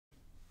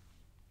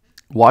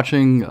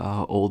Watching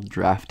old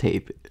draft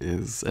tape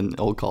is and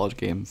old college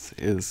games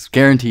is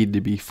guaranteed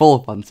to be full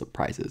of fun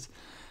surprises.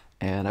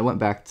 And I went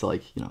back to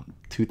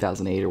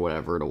 2008 or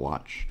whatever to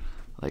watch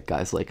like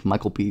guys like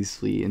Michael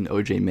Beasley and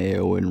OJ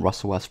Mayo and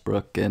Russell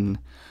Westbrook and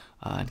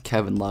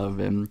Kevin Love,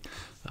 and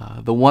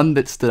the one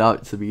that stood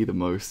out to me the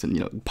most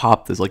and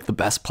popped as like the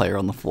best player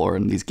on the floor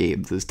in these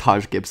games is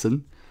Taj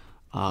Gibson,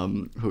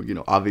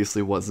 who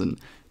obviously wasn't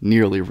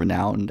nearly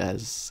renowned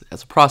as a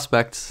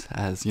prospect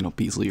as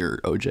Beasley or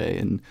OJ,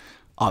 and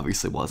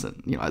obviously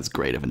wasn't as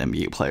great of an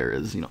NBA player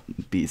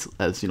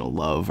as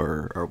Love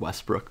or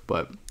Westbrook,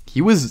 but he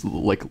was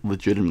like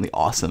legitimately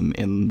awesome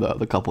in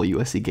the couple of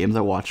USC games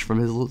I watched from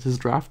his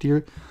draft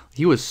year.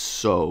 He was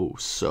so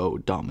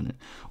dominant.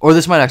 Or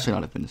this might actually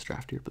not have been his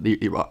draft year,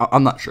 but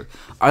I'm not sure.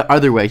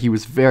 Either way, he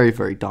was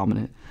very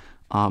dominant.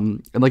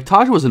 And like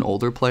Taj was an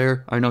older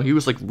player. I know he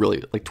was like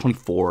really like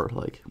 24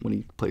 like when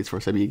he played his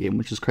first NBA game,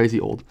 which is crazy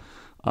old.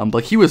 But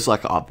like, he was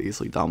like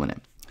obviously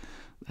dominant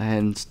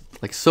and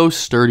like so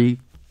sturdy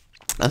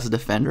as a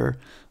defender.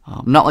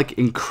 Not like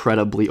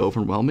incredibly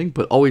overwhelming,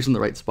 but always in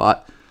the right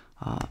spot,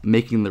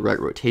 making the right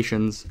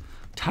rotations,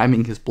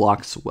 timing his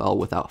blocks well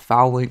without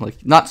fouling.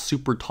 Like, not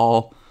super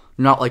tall,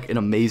 not like an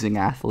amazing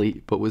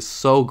athlete, but was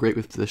so great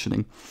with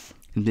positioning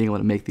and being able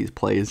to make these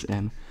plays.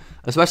 And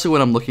especially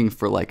when I'm looking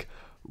for like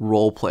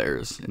role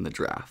players in the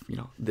draft,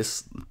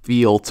 this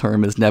feel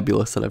term is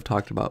nebulous that I've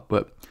talked about,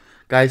 but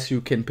guys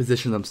who can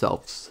position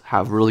themselves,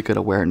 have really good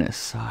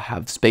awareness,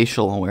 have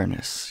spatial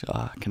awareness,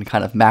 can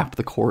kind of map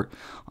the court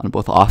on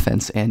both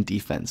offense and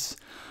defense,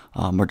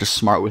 are just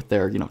smart with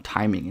their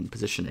timing and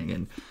positioning,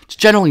 and just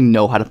generally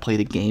know how to play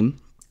the game.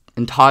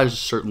 And Taj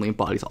certainly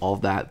embodies all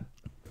of that.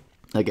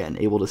 Again,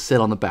 able to sit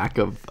on the back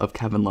of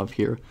Kevin Love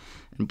here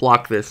and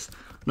block this.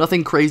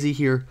 Nothing crazy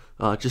here,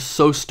 just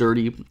so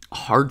sturdy,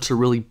 hard to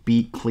really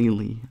beat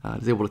cleanly.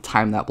 Is able to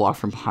time that block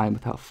from behind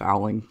without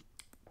fouling.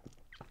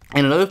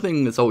 And another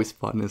thing that's always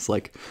fun is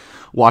like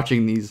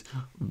watching these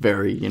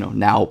very,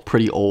 now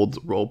pretty old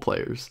role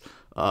players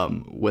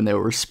when they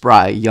were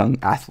spry young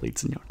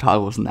athletes. And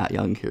Todd wasn't that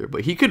young here,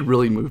 but he could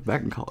really move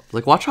back in college.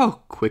 Like, watch how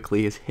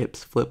quickly his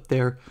hips flip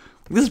there.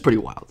 This is pretty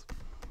wild.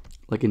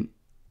 Like an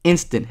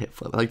instant hip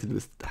flip. I like to do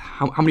this.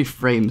 How many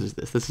frames is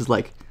this? This is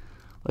like,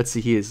 let's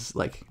see, he is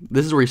like,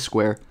 this is where he's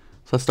square.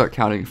 So let's start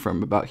counting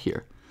from about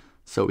here.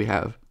 So we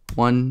have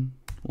 1,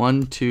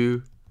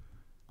 2,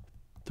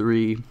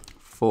 3,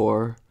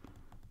 4,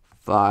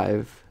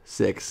 5,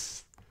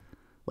 6,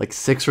 like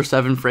 6 or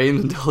 7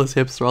 frames until his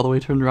hips are all the way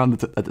turned around.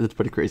 That's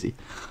pretty crazy.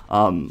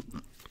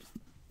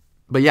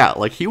 But yeah,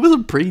 like, he was a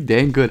pretty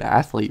dang good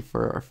athlete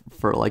for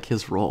like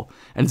his role,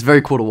 and it's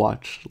very cool to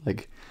watch.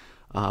 Like,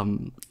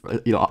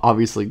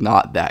 obviously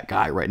not that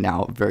guy right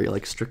now, very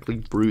like strictly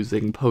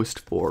bruising post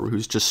 4,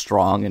 who's just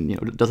strong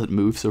and doesn't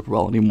move super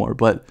well anymore.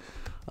 But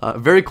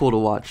very cool to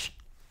watch.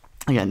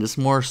 Again, just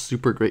more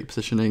super great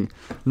positioning,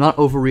 not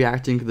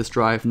overreacting to this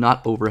drive,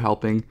 not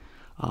overhelping,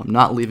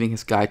 not leaving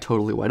his guy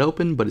totally wide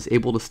open, but is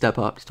able to step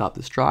up to stop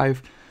this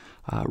drive,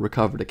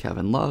 recover to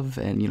Kevin Love,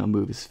 and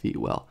move his feet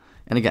well.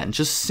 And again,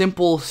 just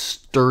simple,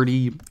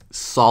 sturdy,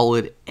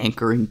 solid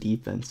anchoring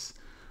defense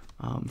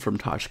from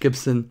Taj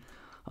Gibson.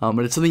 And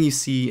it's something you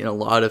see in a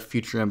lot of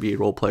future NBA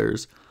role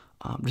players.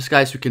 Just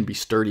guys who can be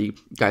sturdy,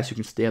 guys who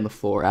can stay on the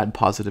floor, add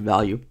positive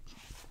value.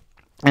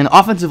 And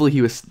offensively,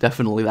 he was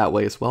definitely that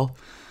way as well.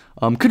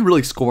 Could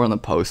really score on the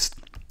post.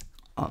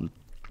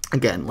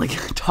 Again, like,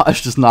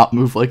 Taj does not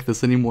move like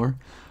this anymore.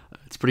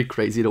 It's pretty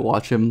crazy to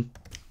watch him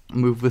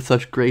move with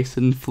such grace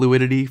and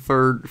fluidity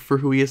for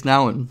who he is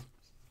now. And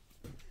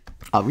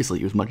obviously,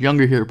 he was much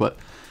younger here, but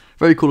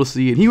very cool to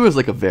see. And he was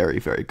like a very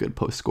good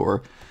post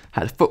scorer.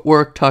 Had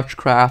footwork, touch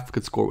craft,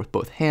 could score with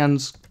both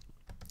hands.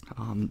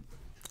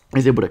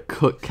 He's able to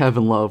cook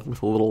Kevin Love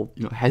with a little,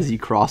 hezzy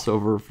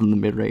crossover from the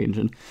mid range.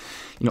 And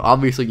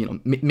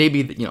obviously,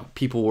 maybe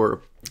people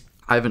were.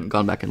 I haven't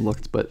gone back and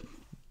looked, but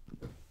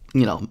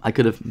I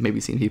could have maybe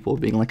seen people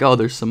being like, oh,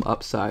 there's some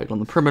upside on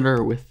the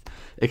perimeter with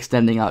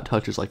extending out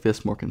touches like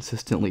this more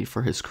consistently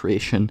for his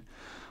creation.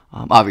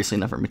 Obviously,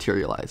 never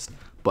materialized,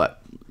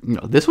 but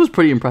this was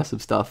pretty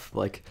impressive stuff.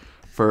 Like,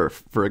 for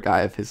a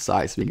guy of his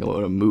size, being able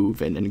to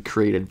move and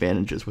create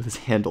advantages with his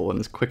handle and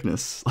his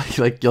quickness,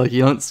 like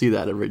you don't see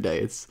that every day.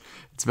 It's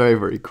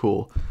very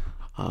cool.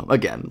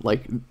 Again,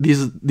 like,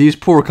 these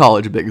poor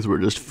college bigs were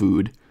just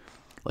food.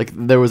 Like,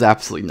 there was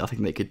absolutely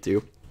nothing they could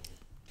do.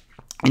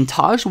 And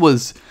Taj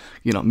was,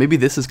 maybe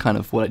this is kind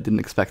of what I didn't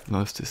expect the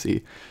most to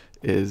see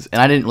is, and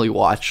I didn't really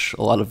watch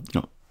a lot of,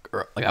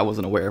 like, I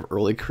wasn't aware of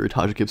early career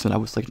Taj Gibson. I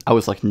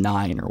was like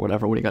 9 or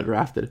whatever when he got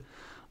drafted.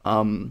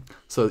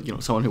 So,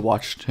 someone who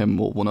watched him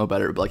will know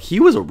better, but like, he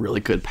was a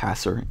really good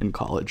passer in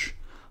college.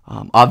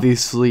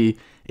 Obviously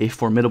a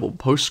formidable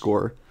post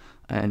scorer,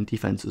 and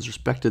defenses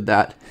respected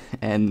that.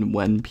 And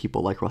when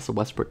people like Russell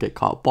Westbrook get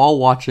caught ball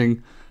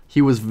watching,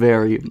 he was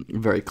very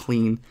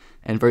clean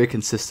and very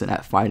consistent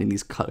at finding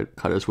these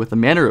cutters with a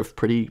manner of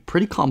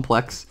pretty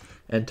complex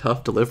and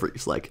tough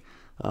deliveries, like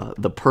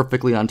the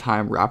perfectly on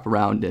time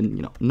wraparound,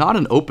 and not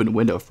an open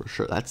window for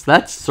sure.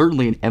 That's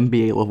certainly an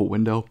NBA level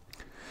window.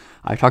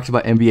 I talked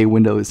about NBA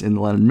windows in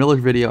the Leonard Miller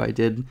video I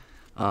did.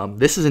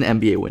 This is an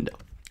NBA window.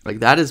 Like,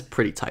 that is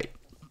pretty tight.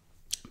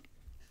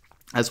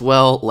 As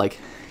well, like,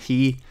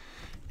 he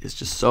is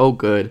just so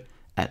good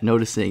at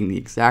noticing the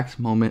exact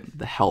moment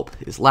the help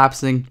is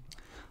lapsing,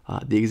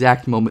 the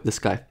exact moment this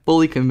guy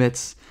fully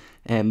commits,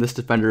 and this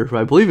defender, who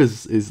I believe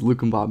is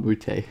Lukumba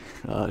Mute,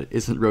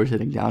 isn't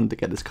rotating down to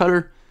get his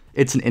cutter.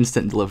 It's an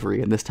instant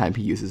delivery, and this time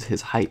he uses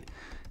his height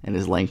and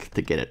his length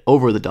to get it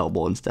over the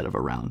double instead of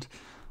around.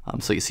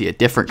 So you see a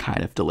different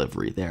kind of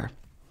delivery there.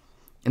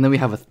 And then we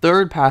have a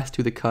third pass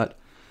to the cut,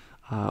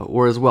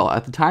 or as well,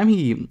 at the time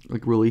he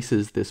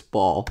releases this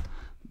ball,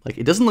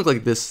 it doesn't look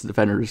like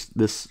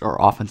this or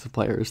offensive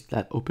players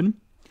that open.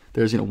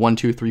 There's 1,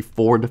 2, 3,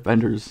 4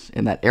 defenders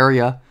in that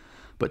area,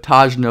 but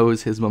Taj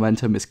knows his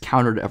momentum is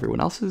counter to everyone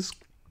else's,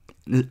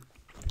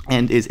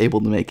 and is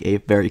able to make a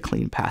very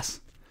clean pass.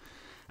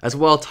 As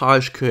well,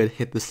 Taj could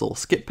hit this little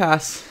skip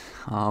pass.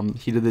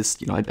 He did this,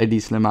 a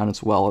decent amount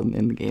as well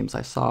in the games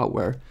I saw,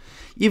 where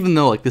even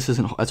though this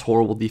isn't as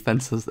horrible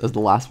defense as the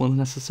last one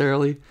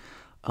necessarily,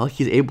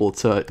 he's able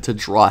to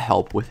draw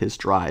help with his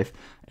drive.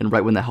 And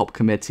right when the help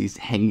commits, he's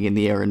hanging in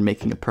the air and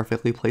making a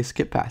perfectly placed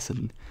skip pass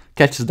and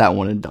catches that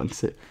one and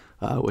dunks it,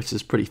 which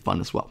is pretty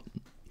fun as well.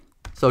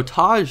 So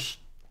Taj,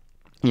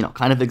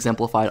 kind of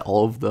exemplified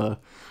all of the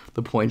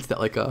points that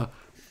a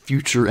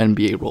future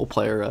NBA role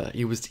player,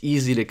 he was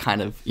easy to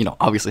kind of,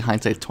 obviously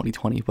hindsight's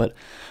 2020, but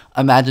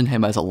imagine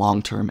him as a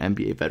long-term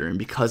NBA veteran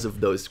because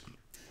of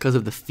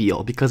the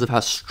feel, because of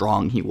how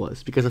strong he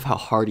was, because of how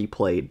hard he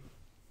played.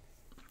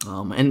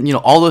 And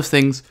all those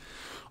things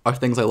are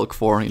things I look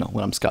for,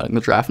 when I'm scouting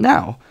the draft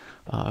now,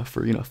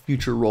 for,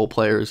 future role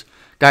players,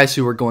 guys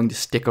who are going to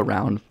stick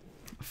around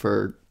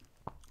for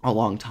a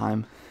long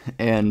time.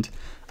 And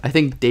I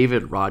think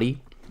David Roddy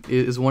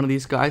is one of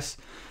these guys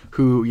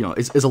who,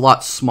 is a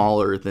lot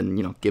smaller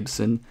than,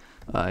 Gibson,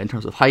 in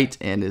terms of height,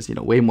 and is,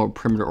 way more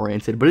perimeter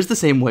oriented, but it's the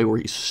same way where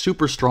he's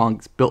super strong.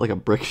 He's built like a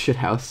brick shit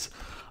house,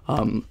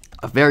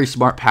 a very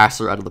smart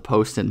passer out of the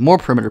post, and more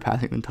perimeter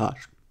passing than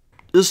Taj.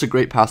 Just a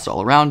great passer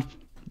all around.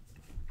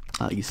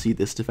 You see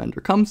this defender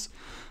comes,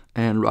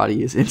 and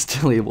Roddy is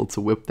instantly able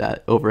to whip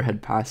that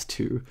overhead pass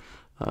to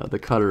the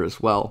cutter as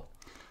well.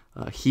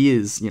 He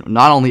is,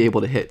 not only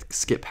able to hit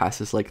skip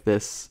passes like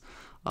this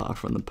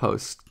from the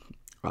post.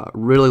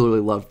 Really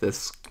love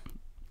this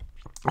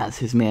as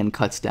his man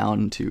cuts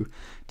down to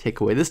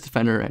take away this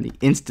defender, and he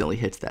instantly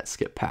hits that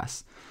skip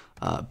pass.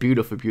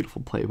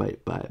 Beautiful play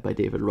by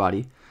David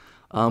Roddy.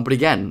 But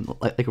again,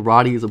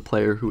 Roddy is a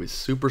player who is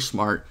super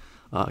smart,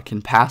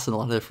 can pass in a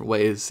lot of different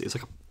ways. He's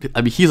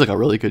a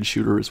really good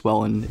shooter as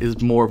well, and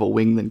is more of a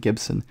wing than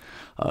Gibson.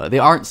 They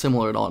aren't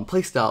similar at all in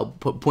play style,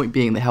 but point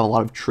being, they have a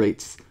lot of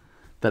traits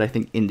that I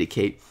think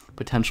indicate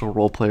potential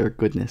role player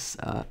goodness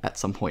at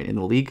some point in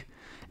the league.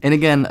 And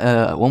again,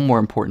 one more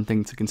important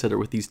thing to consider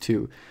with these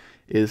two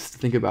is to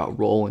think about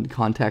role and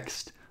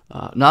context,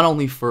 not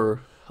only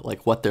for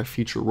what their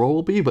future role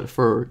will be, but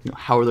for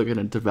how they're going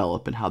to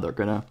develop and how they're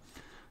going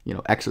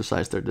to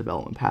exercise their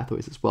development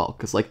pathways as well.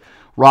 Because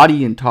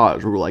Roddy and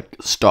Taj were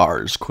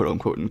stars, quote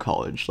unquote, in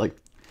college.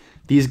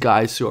 These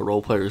guys who are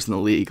role players in the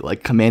league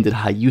commanded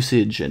high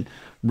usage and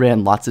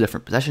ran lots of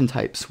different possession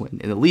types. When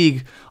in the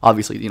league,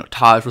 obviously,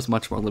 Taj was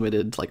much more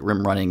limited to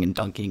rim running and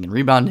dunking and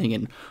rebounding,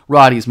 and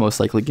Roddy's most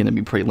likely going to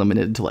be pretty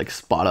limited to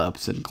spot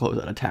ups and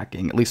closeout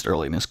attacking, at least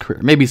early in his career.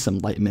 Maybe some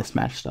light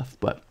mismatch stuff,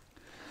 but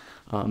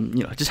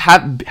just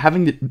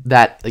having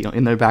that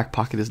in their back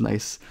pocket is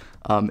nice.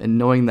 And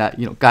knowing that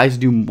guys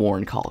do more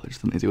in college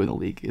than they do in the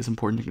league is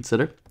important to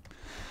consider.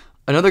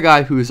 Another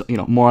guy who's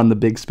more on the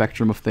big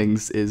spectrum of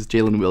things is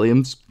Jalen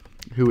Williams,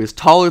 who is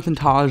taller than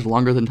Taj,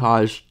 longer than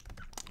Taj,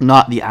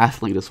 not the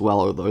athlete as well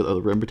or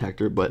the rim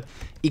protector, but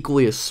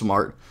equally as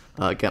smart.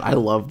 Again, I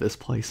love this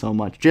play so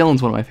much.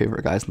 Jalen's one of my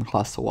favorite guys in the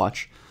class to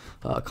watch,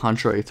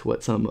 contrary to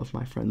what some of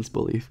my friends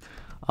believe.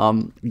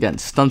 Again,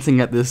 stunting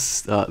at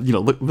this,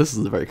 look, this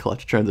is a very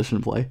clutch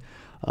transition play.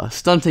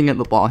 Stunting at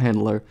the ball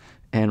handler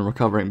and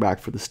recovering back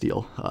for the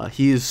steal.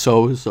 He is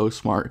so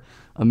smart,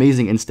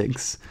 amazing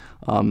instincts.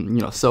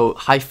 So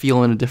high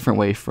feel in a different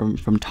way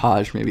from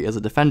Taj maybe as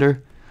a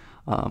defender.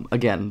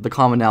 Again, the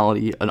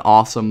commonality, an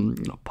awesome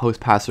post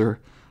passer,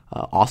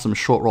 awesome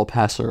short roll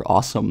passer,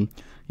 awesome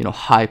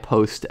high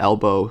post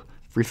elbow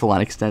free throw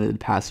line extended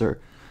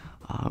passer.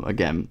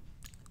 Again,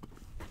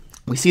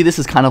 we see this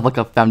as kind of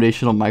a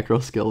foundational micro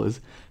skill, is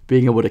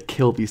being able to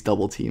kill these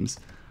double teams.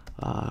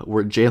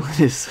 Where Jalen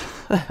is,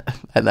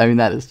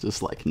 that is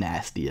just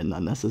nasty and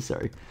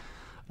unnecessary.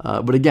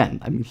 But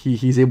again,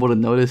 he's able to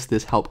notice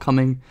this help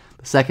coming.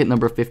 The second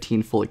number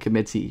 15 fully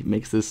commits, he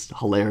makes this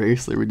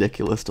hilariously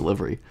ridiculous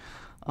delivery.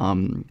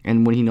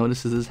 And when he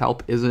notices his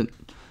help isn't,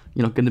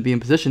 going to be in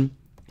position,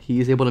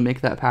 he's able to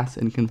make that pass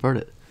and convert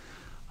it.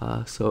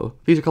 So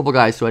these are a couple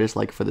guys who I just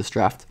like for this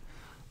draft.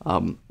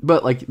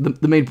 But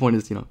the main point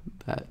is,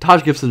 that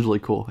Taj Gibson's really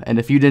cool. And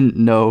if you didn't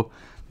know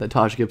that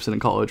Taj Gibson in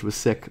college was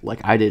sick,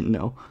 I didn't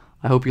know,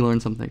 I hope you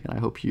learned something, and I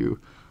hope you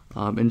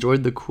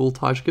enjoyed the cool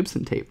Taj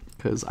Gibson tape,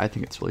 because I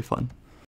think it's really fun.